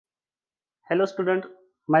Hello student,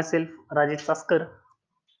 myself Rajesh Saskar,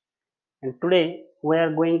 and today we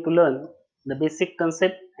are going to learn the basic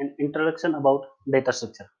concept and introduction about data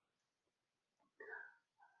structure.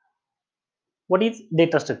 What is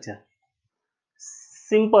data structure?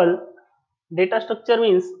 Simple, data structure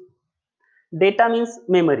means data means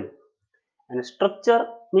memory and structure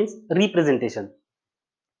means representation.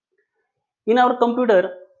 In our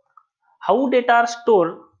computer, how data are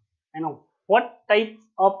stored and what type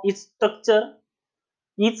of its structure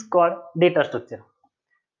is called data structure.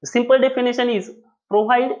 The simple definition is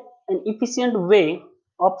provide an efficient way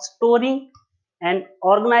of storing and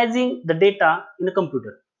organizing the data in a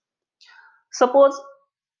computer. Suppose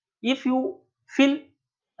if you fill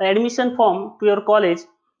an admission form to your college,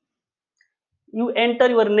 you enter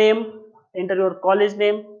your name, enter your college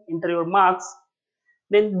name, enter your marks,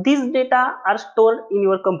 then these data are stored in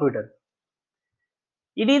your computer.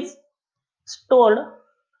 It is stored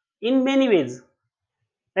in many ways,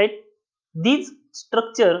 right? This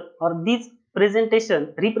structure or this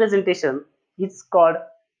representation is called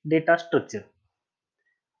data structure.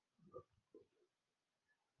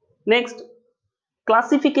 Next,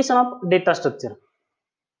 classification of data structure.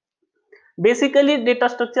 Basically, data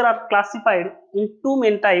structure are classified in two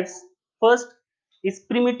main types. First is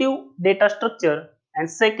primitive data structure and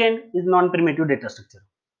second is non-primitive data structure.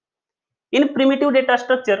 In primitive data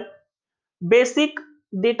structure, basic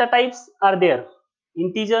data types are there: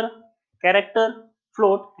 integer, character,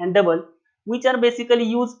 float and double, which are basically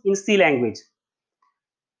used in C language.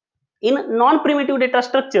 In non-primitive data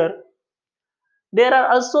structure, there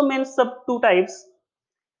are also main sub two types: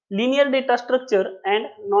 linear data structure and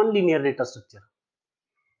non-linear data structure.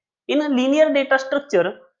 In a linear data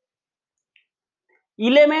structure,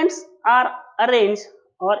 elements are arranged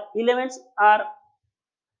or elements are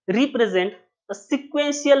represent a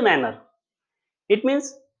sequential manner. It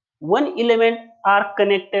means one element are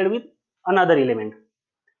connected with another element.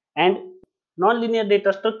 And non-linear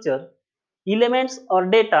data structure, elements or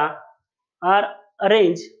data are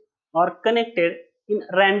arranged or connected in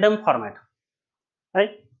random format,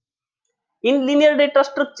 right? In linear data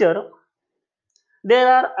structure,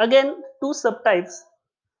 there are again two subtypes.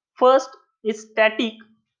 First is static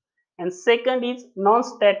and second is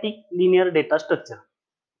non-static linear data structure.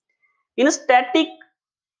 In a static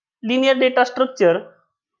linear data structure,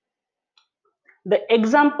 the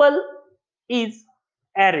example is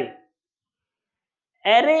array.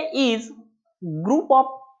 Array is group of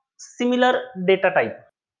similar data type.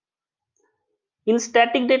 In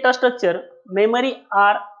static data structure, memory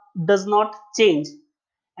R does not change,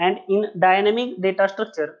 and in dynamic data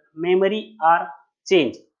structure, memory R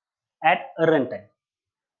change at runtime.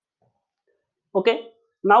 Okay.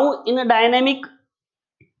 Now in a dynamic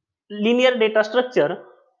linear data structure,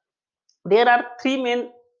 there are three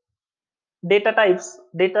main data types,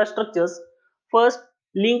 data structures. First,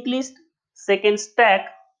 linked list, second, stack,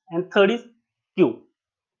 and third is queue.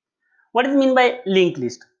 What is mean by linked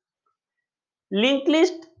list? Linked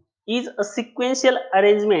list is a sequential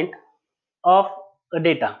arrangement of a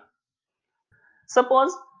data.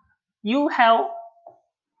 Suppose you have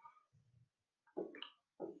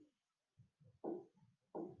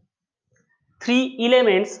three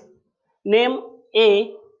elements, name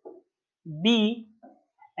A, B,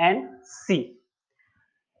 and C.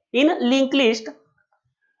 In linked list,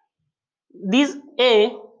 this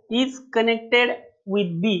A is connected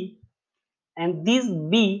with B and this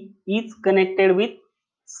B is connected with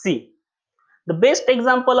C. The best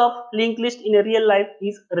example of linked list in a real life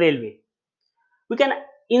is railway. We can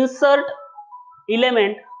insert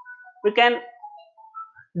element, we can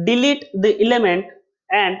delete the element,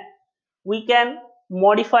 and we can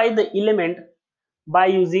modify the element by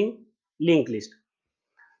using linked list.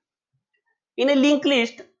 In a linked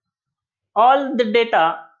list, all the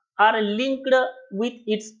data are linked with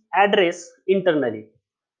its address internally.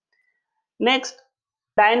 Next,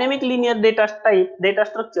 dynamic linear data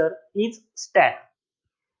structure is stack.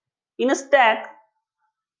 In a stack,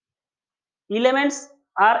 elements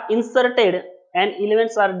are inserted and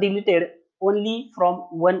elements are deleted only from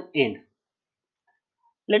one end.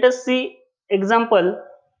 Let us see example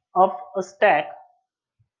of a stack.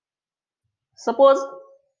 Suppose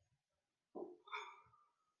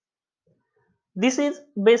this is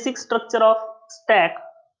basic structure of stack.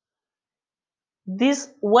 This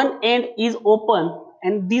one end is open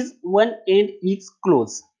and this one end is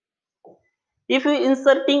closed. If you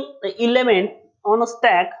inserting the element on a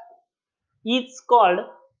stack, it's called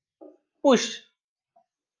push.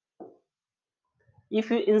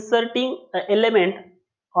 If you inserting an element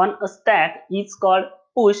on a stack, it's called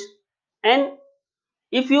push, and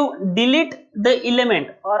If you delete the element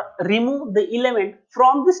or remove the element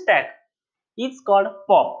from the stack, it's called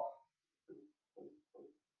pop.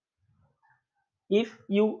 If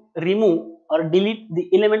you remove or delete the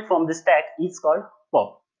element from the stack, it's called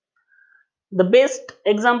pop. The best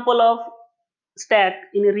example of stack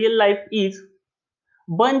in real life is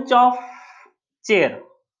bunch of chair.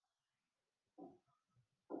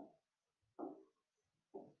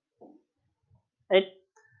 Right?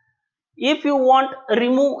 If you want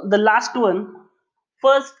remove the last one,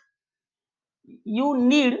 first you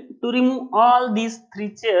need to remove all these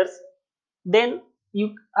three chairs, then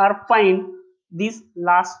you are find this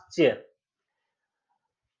last chair.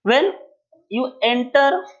 When you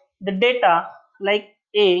enter the data like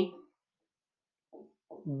A,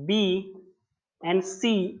 B and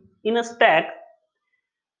C in a stack,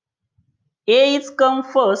 A is come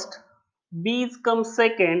first, B is come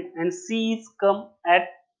second and C is come at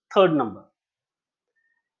third number.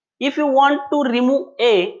 If you want to remove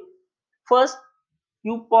A, first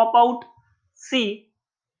you pop out C,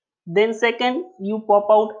 then second you pop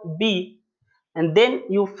out B and then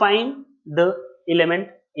you find the element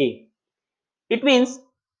A. It means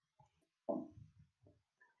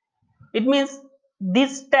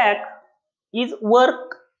this stack is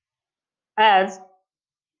work as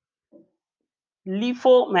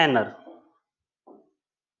LIFO manner.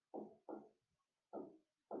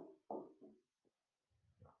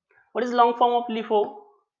 What is long form of LIFO?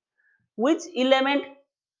 Which element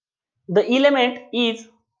the element is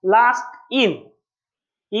last in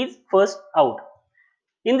is first out.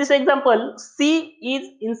 In this example, C is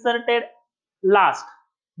inserted last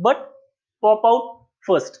but pop out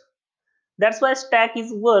first. That's why stack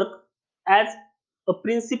is work as a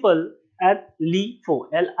principle at LIFO,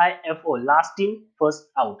 L-I-F-O, last in first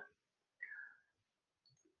out.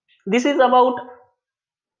 This is about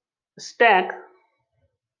stack.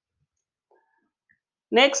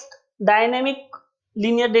 Next, dynamic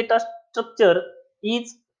linear data structure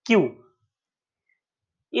is queue.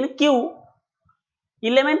 In queue,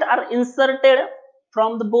 elements are inserted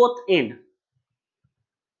from the both end.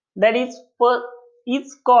 That is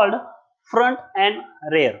it's called front and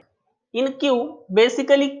rear. In queue,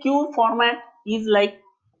 basically queue format is like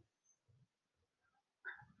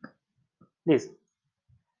this.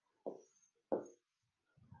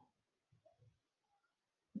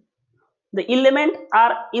 The elements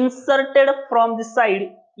are inserted from the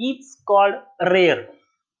side, it's called rear,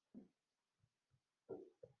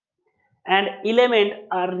 and elements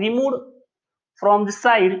are removed from the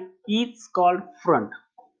side, it's called front.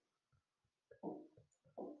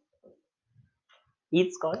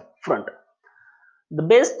 It's called front. The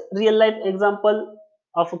best real life example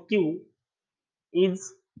of a queue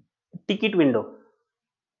is ticket window.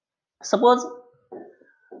 Suppose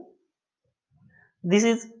this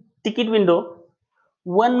is ticket window.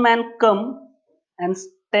 One man come and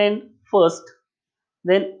stand first,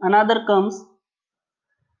 then another comes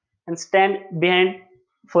and stand behind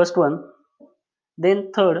first one,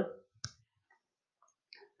 then third,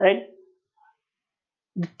 right?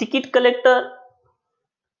 The ticket collector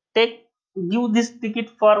give this ticket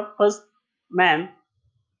for first man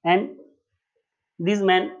and this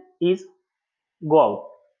man is go out.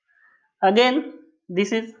 Again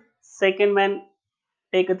this is second man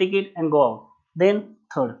take a ticket and go out. Then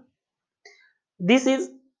third. This is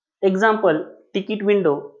example ticket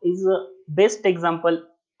window is the best example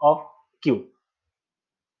of queue.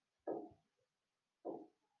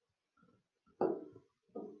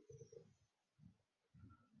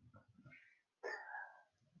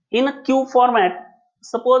 In a queue format,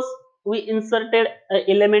 suppose we inserted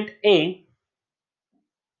a element A.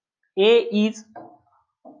 A is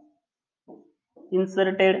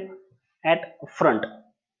inserted at front.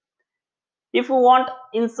 If you want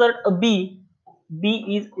insert a B,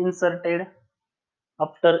 B is inserted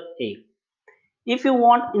after A. If you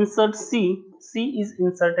want insert C, C is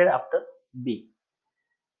inserted after B.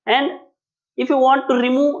 And if you want to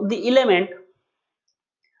remove the element,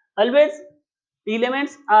 always the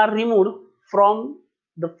elements are removed from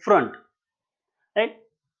the front, right?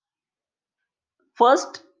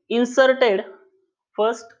 First inserted,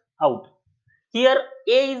 first out. Here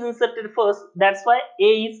A is inserted first, that's why A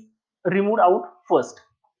is removed out first,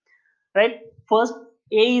 right? First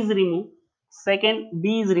A is removed, second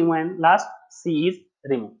B is removed and last C is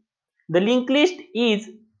removed. The linked list is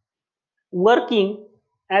working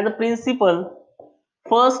as a principle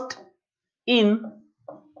first in,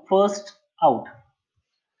 first out.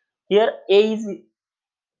 Here A is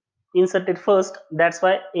inserted first, that's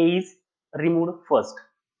why A is removed first.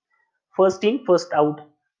 First in, first out.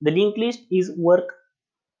 The linked list is work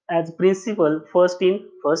as principle first in,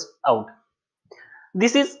 first out.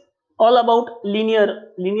 This is all about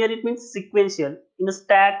linear. Linear it means sequential. In a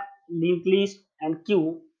stack, linked list, and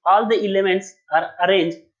queue, all the elements are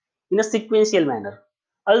arranged in a sequential manner.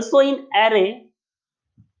 Also in array,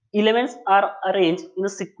 elements are arranged in a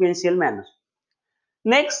sequential manner.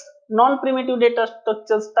 Next, non-primitive data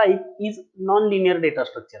structures type is non-linear data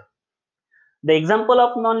structure. The example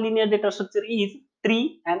of non-linear data structure is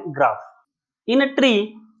tree and graph. In a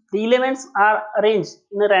tree, the elements are arranged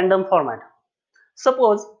in a random format.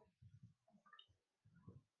 Suppose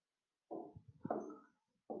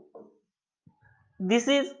this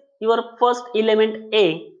is your first element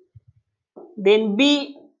A, then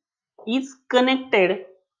B is connected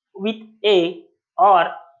with A,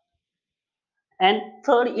 or and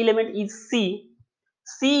third element is C.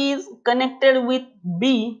 C is connected with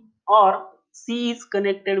B, or C is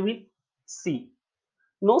connected with C.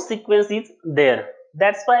 No sequence is there.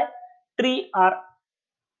 That's why tree are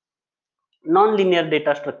non-linear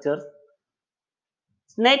data structures.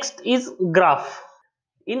 Next is graph.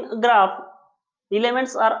 In graph,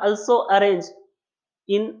 elements are also arranged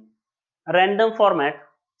in random format.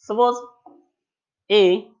 Suppose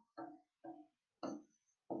A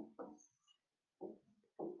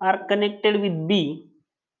are connected with B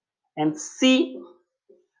and C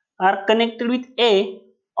are connected with A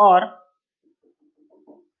or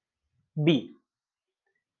B.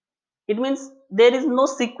 It means there is no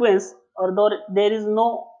sequence or there is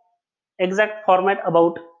no exact format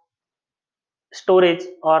about storage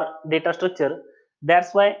or data structure.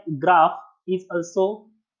 That's why graph is also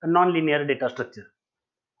a non-linear data structure.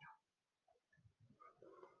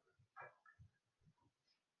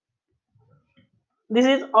 This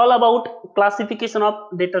is all about classification of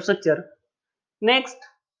data structure. Next,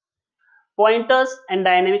 pointers and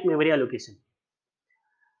dynamic memory allocation.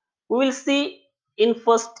 We will see in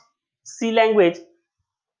first C language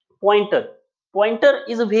pointer. Pointer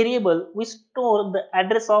is a variable which store the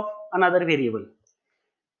address of another variable.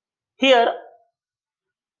 Here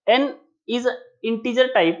n is an integer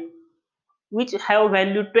type which have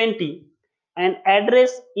value 20 and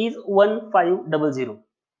address is 1500,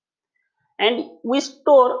 and we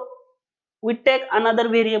take another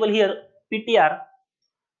variable here ptr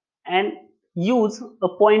and use a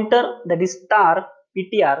pointer that is star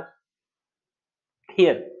ptr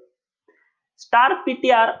here. Star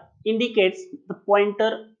ptr indicates the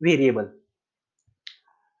pointer variable.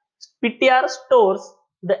 Ptr stores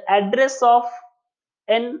the address of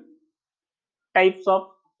n types of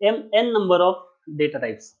n number of data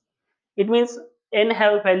types. It means n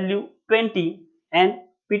have value 20 and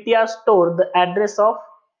ptr store the address of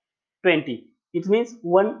 20. It means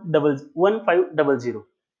 1500.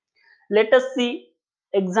 Let us see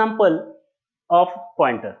example of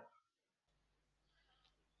pointer.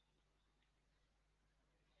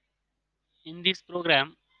 In this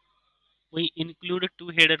program, we include two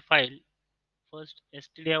header files, first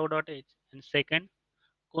stdio.h and second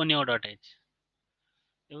conio.h.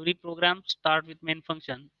 Every program starts with main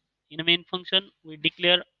function. In a main function, we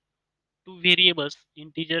declare two variables,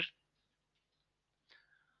 integer.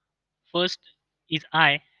 First is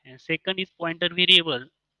I and second is pointer variable.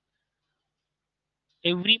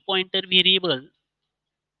 Every pointer variable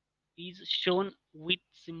is shown with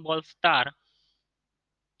symbol star.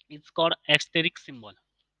 It's called asterisk symbol.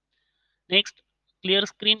 Next, clear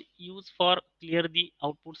screen used for clear the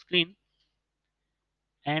output screen,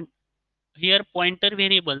 and here pointer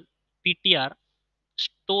variable ptr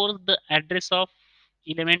stores the address of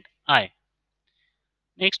element I.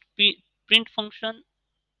 Next, print function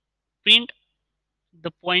print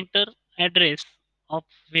the pointer address of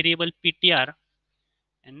variable ptr,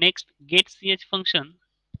 and next get ch function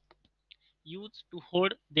used to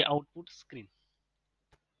hold the output screen.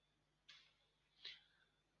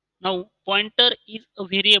 Now pointer is a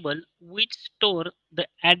variable which store the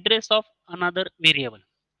address of another variable.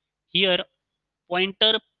 Here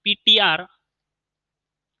pointer ptr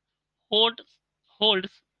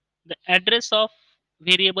holds the address of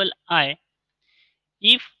variable I.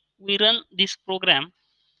 If we run this program,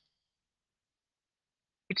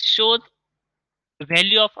 it shows the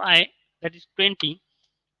value of I, that is 20.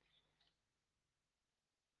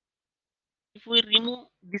 If we remove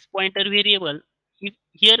this pointer variable, if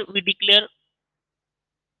here we declare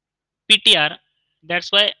ptr,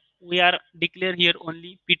 that's why we are declare here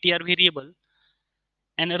only ptr variable,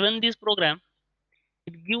 and run this program,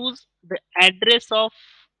 it gives the address of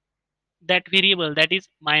that variable, that is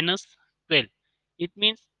minus 12. It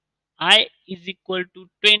means I is equal to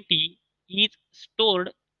 20 is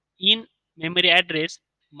stored in memory address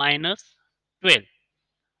minus 12.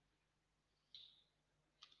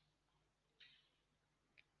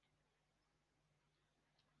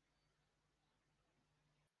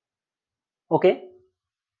 Okay,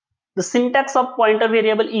 the syntax of pointer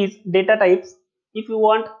variable is data types. If you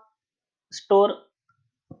want store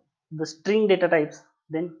the string data types,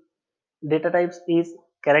 then data types is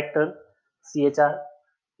character chr.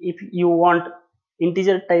 If you want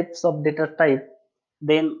integer types of data type,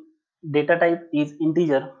 then data type is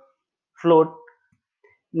integer float.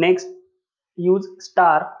 Next, use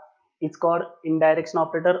star, it's called indirection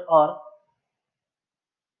operator or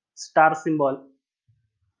star symbol,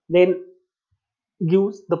 then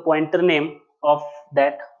gives the pointer name of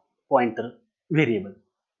that pointer variable.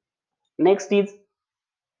 Next is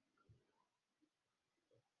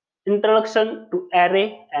introduction to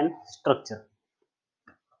array and structure.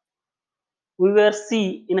 We will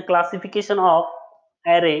see in a classification of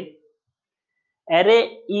array.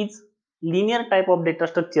 Array is linear type of data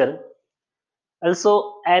structure.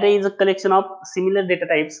 Also, array is a collection of similar data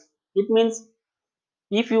types. It means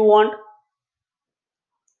if you want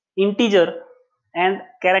integer and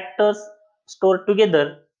characters stored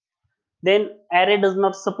together, then array does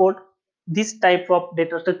not support this type of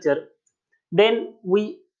data structure. Then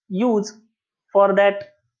we use for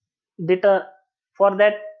that data, for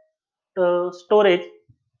that storage,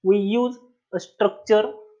 we use a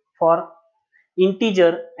structure for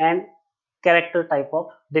integer and character type of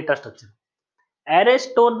data structure. Array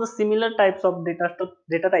store the similar types of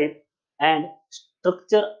data type, and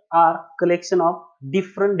structure are collection of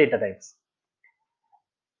different data types.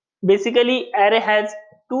 Basically, array has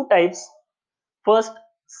two types. First,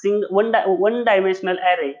 one dimensional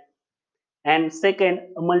array, and second,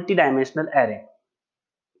 a multi-dimensional array.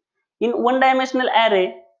 In one dimensional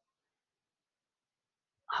array,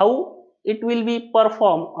 how it will be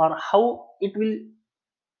performed or how it will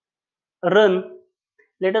run,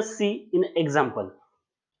 let us see in example.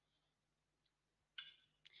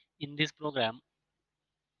 In this program,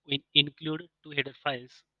 we include two header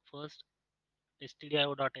files. First,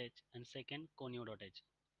 stdio.h and second, conio.h.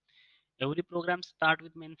 Every program starts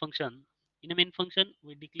with main function. In a main function,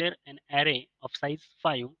 we declare an array of size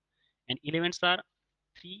 5 and elements are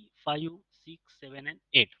 3, 5, 6, 7 and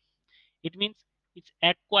 8. It means it's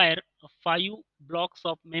acquire 5 blocks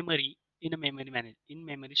of memory in a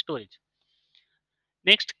memory storage.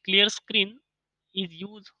 Next, clear screen is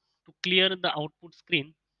used to clear the output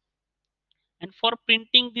screen, and for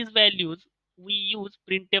printing these values we use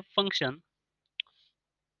printf function,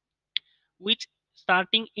 which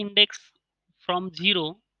starting index from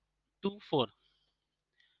 0 to 4,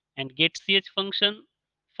 and get ch function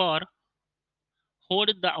for hold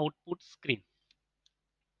the output screen.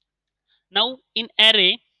 Now in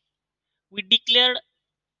array we declared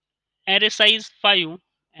array size 5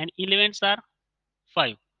 and elements are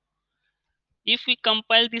 5. If we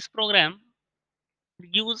compile this program,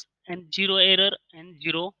 it gives an 0 error and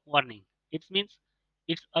 0 warning. It means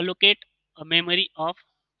it's allocate a memory of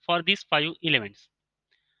for these 5 elements.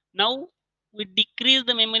 Now we decrease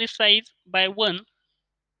the memory size by 1.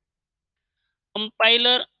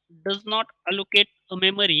 Compiler does not allocate a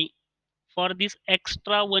memory for this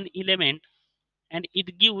extra one element, and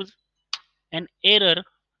it gives an error,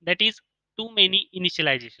 that is too many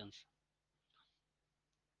initializations.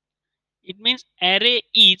 It means array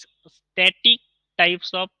is static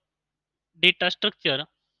types of data structure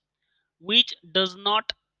which does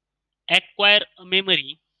not acquire a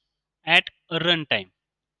memory at a runtime.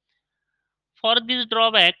 For this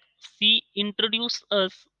drawback, C introduced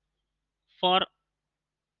us for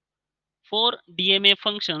four DMA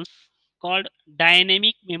functions called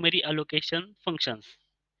dynamic memory allocation functions.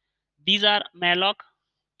 These are malloc,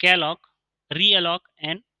 calloc, realloc,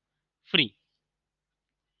 and free.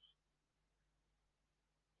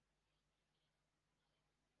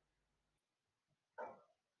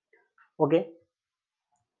 Okay,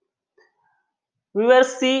 we will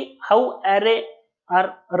see how array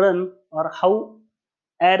are run or how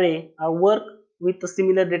array are work with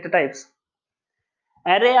similar data types.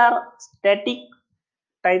 Array are static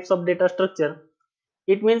types of data structure.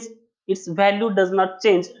 It means its value does not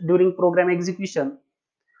change during program execution.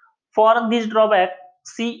 For this drawback,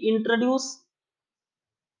 C introduce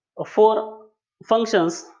four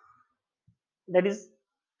functions, that is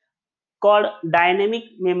called dynamic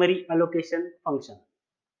memory allocation function.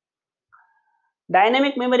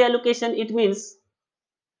 Dynamic memory allocation, it means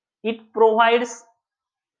it provides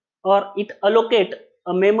or it allocate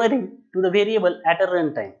a memory to the variable at a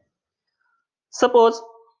runtime. Suppose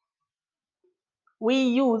we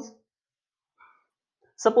use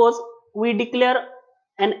suppose we declare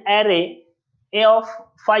an array a of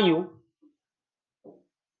 5,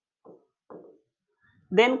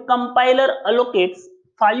 then compiler allocates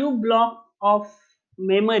 5 block of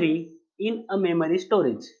memory in a memory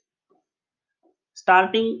storage.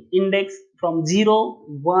 starting index from 0,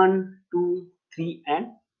 1, 2, 3, and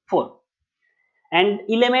 4. And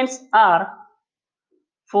elements are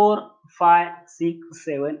 4, 5, 6,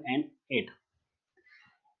 7, and 8.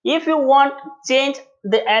 If you want change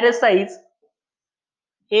the array size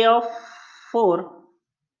A of 4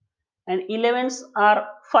 and elements are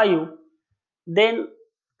 5, then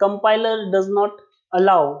compiler does not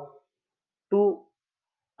allow to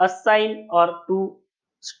assign or to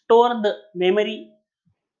store the memory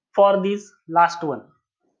for this last one.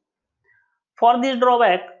 For this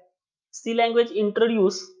drawback, C language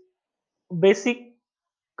introduce basic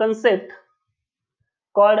concept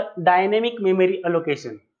called dynamic memory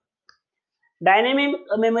allocation. Dynamic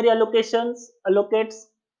memory allocations allocates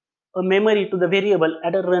a memory to the variable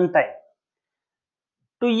at a runtime.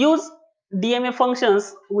 To use DMA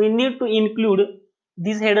functions, we need to include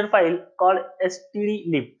this header file called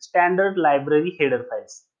stdlib, standard library header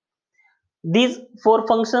files. These four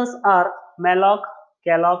functions are malloc,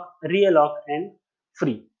 calloc, realloc, and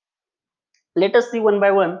free. Let us see one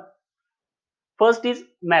by one. First is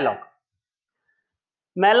malloc.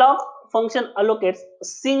 Malloc function allocates a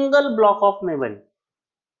single block of memory.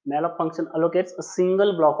 Malloc function allocates a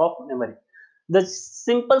single block of memory. The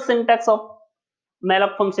simple syntax of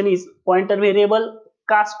malloc function is pointer variable,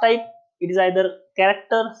 cast type, it is either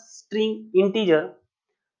character, string, integer.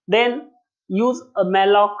 Then use a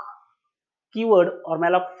malloc keyword or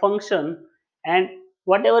malloc function and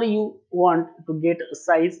whatever you want to get a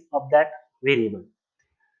size of that variable.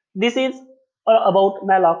 This is about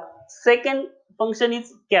malloc. Second function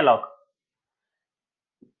is calloc.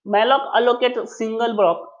 Malloc allocate a single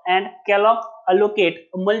block and calloc allocate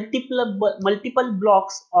multiple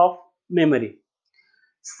blocks of memory.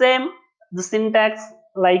 Same the syntax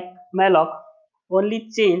like malloc, only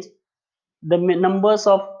change the numbers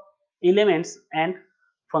of elements and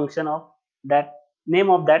function of that name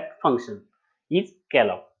of that function is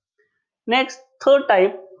calloc. Next, third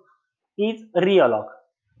type is realloc.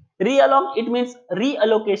 Realloc, it means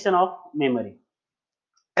reallocation of memory.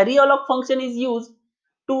 A realloc function is used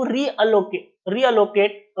to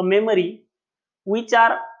reallocate a memory which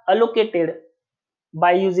are allocated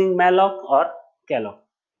by using malloc or calloc.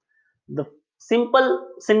 The simple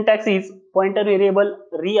syntax is pointer variable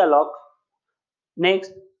realloc,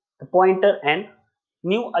 next the pointer and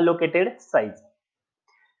new allocated size,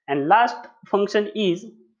 and last function is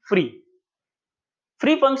free.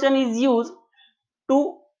 Free function is used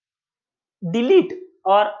to delete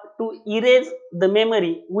or to erase the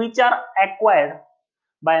memory which are acquired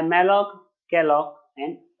by malloc, calloc,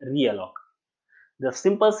 and realloc. The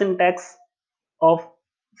simple syntax of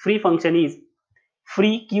free function is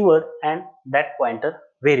free keyword and that pointer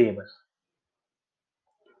variable.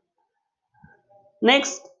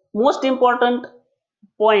 Next, most important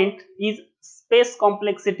point is space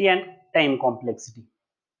complexity and time complexity.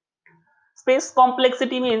 Space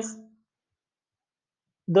complexity means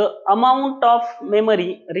the amount of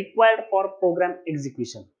memory required for program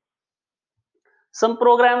execution. Some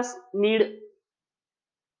programs need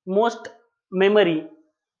most memory,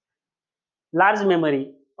 large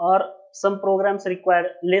memory, or some programs require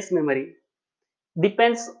less memory.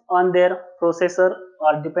 Depends on their processor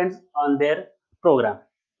or depends on their program.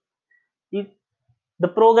 If the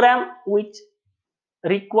program which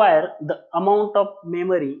require the amount of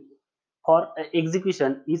memory for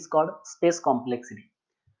execution is called space complexity.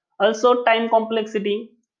 Also time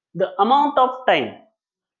complexity, the amount of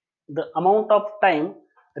time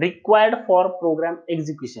required for program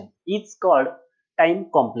execution is called time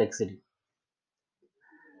complexity.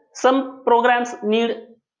 Some programs need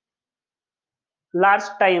large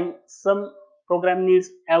time, some program needs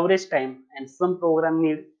average time, and some program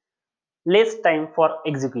need less time for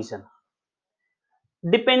execution.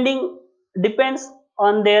 Depends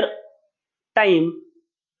on their time.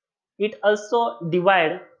 It also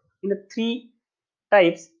divide in three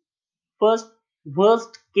types. First,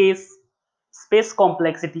 worst case space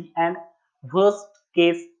complexity and worst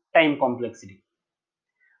case time complexity.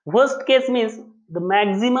 Worst case means the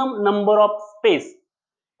maximum number of space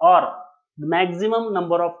or the maximum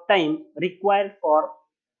number of time required for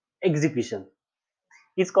execution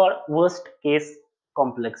is called worst case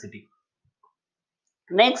complexity.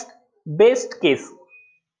 Next, best case,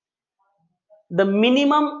 the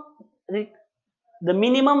minimum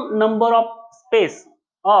number of space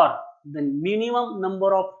or the minimum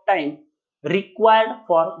number of time required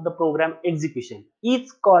for the program execution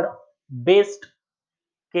is called best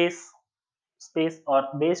case space or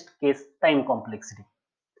best case time complexity,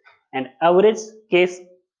 and average case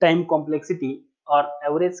time complexity or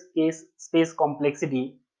average case space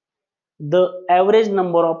complexity, the average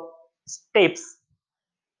number of steps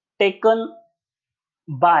taken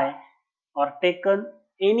by or taken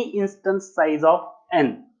any instance size of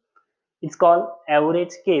n. It's called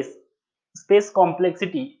average case space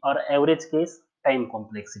complexity or average case time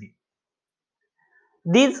complexity.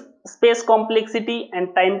 These space complexity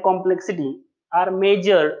and time complexity are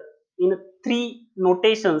measured in three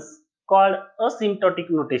notations called asymptotic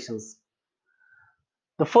notations.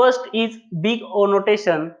 The first is big O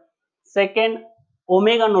notation, second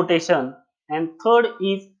omega notation, and third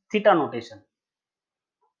is theta notation.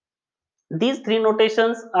 These three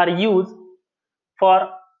notations are used for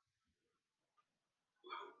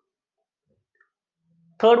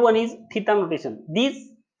third one is theta notation. These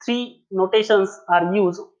three notations are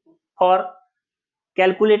used for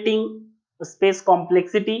calculating space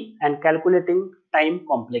complexity and calculating time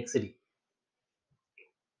complexity.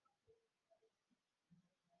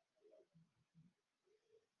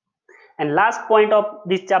 And last point of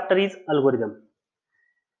this chapter is algorithm.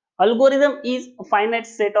 Algorithm is a finite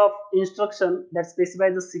set of instructions that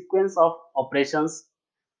specifies the sequence of operations.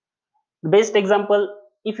 The best example,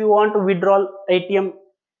 if you want to withdraw ATM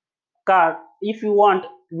card, if you want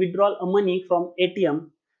withdraw money from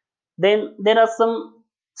ATM, then there are some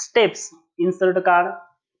steps: insert a card,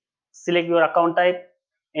 select your account type,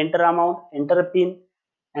 enter amount, enter a pin,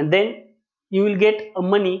 and then you will get a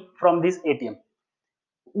money from this ATM.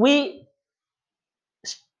 We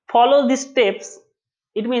follow these steps,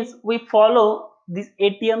 it means we follow this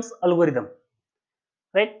ATM's algorithm,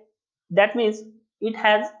 right? That means it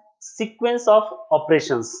has sequence of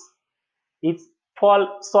operations. It's for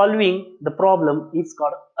solving the problem is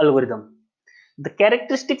called algorithm. The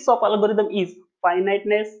characteristics of algorithm is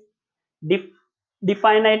finiteness, def-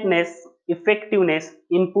 definiteness, effectiveness,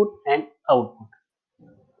 input and output.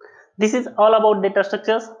 This is all about data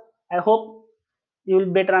structures. I hope you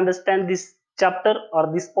will better understand this chapter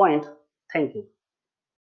or this point. Thank you.